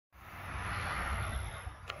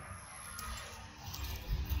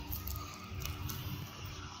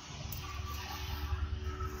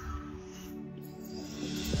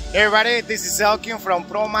Hey everybody, this is Elkin from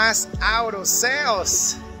ProMass Auto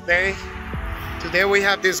Sales. Today we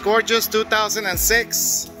have this gorgeous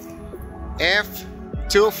 2006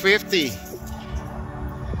 F250.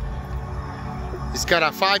 It's got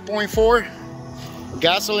a 5.4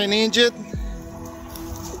 gasoline engine,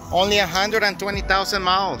 only 120,000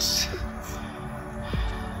 miles.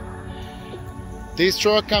 This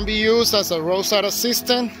truck can be used as a roadside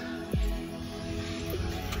assistant.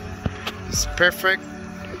 It's perfect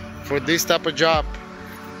for this type of job.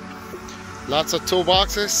 Lots of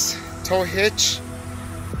toolboxes, tow hitch,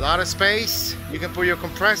 a lot of space. You can put your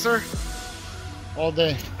compressor, all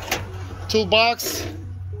the toolbox,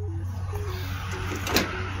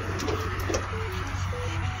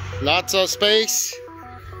 lots of space.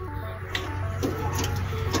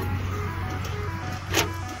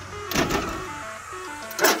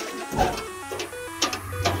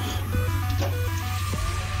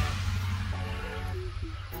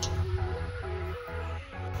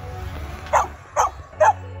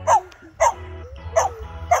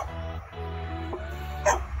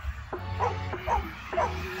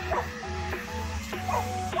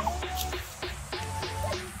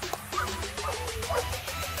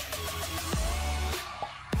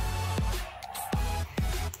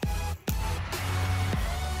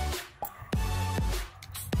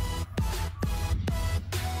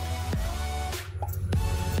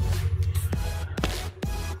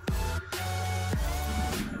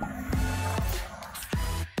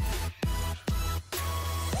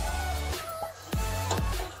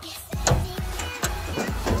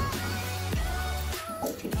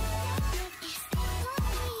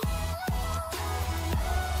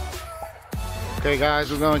 Okay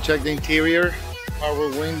guys, we're going to check the interior. Power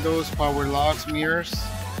windows, power locks, mirrors.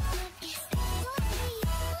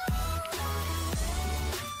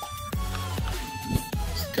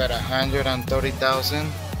 It's got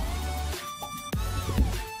 130,000.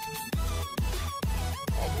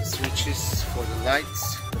 All the switches for the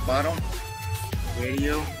lights, the bottom,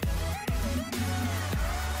 radio.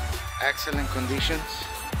 Excellent conditions.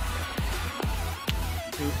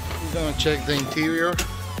 We're going to check the interior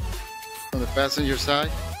on the passenger side.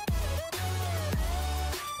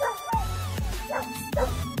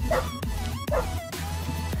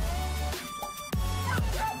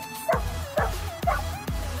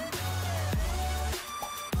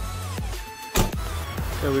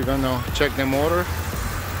 Okay, we're gonna check the motor.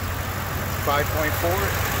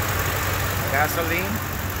 5.4 gasoline.